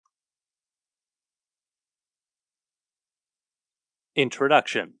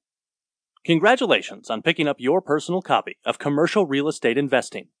Introduction. Congratulations on picking up your personal copy of Commercial Real Estate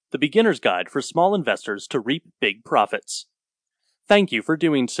Investing, the beginner's guide for small investors to reap big profits. Thank you for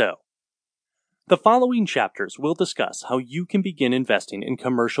doing so. The following chapters will discuss how you can begin investing in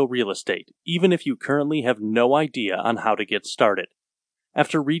commercial real estate, even if you currently have no idea on how to get started.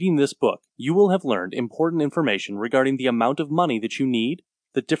 After reading this book, you will have learned important information regarding the amount of money that you need,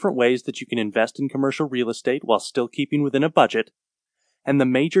 the different ways that you can invest in commercial real estate while still keeping within a budget, and the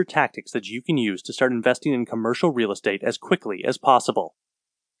major tactics that you can use to start investing in commercial real estate as quickly as possible.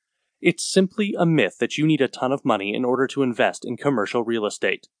 It's simply a myth that you need a ton of money in order to invest in commercial real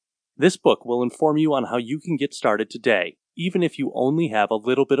estate. This book will inform you on how you can get started today, even if you only have a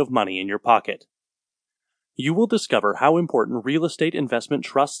little bit of money in your pocket. You will discover how important real estate investment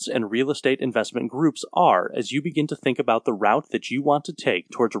trusts and real estate investment groups are as you begin to think about the route that you want to take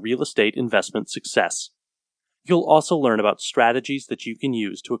towards real estate investment success. You'll also learn about strategies that you can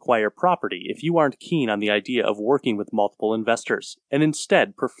use to acquire property if you aren't keen on the idea of working with multiple investors, and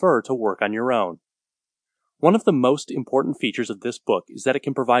instead prefer to work on your own. One of the most important features of this book is that it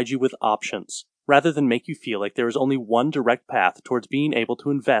can provide you with options, rather than make you feel like there is only one direct path towards being able to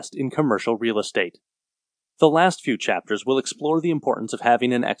invest in commercial real estate. The last few chapters will explore the importance of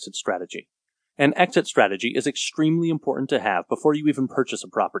having an exit strategy. An exit strategy is extremely important to have before you even purchase a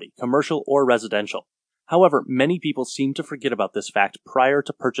property, commercial or residential. However, many people seem to forget about this fact prior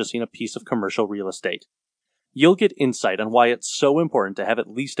to purchasing a piece of commercial real estate. You'll get insight on why it's so important to have at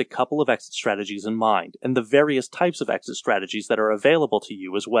least a couple of exit strategies in mind, and the various types of exit strategies that are available to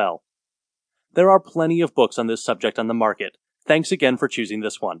you as well. There are plenty of books on this subject on the market. Thanks again for choosing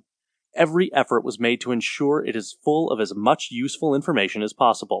this one. Every effort was made to ensure it is full of as much useful information as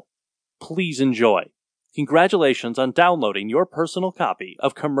possible. Please enjoy. Congratulations on downloading your personal copy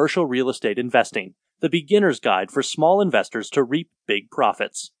of Commercial Real Estate Investing, the beginner's guide for small investors to reap big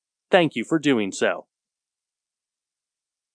profits. Thank you for doing so.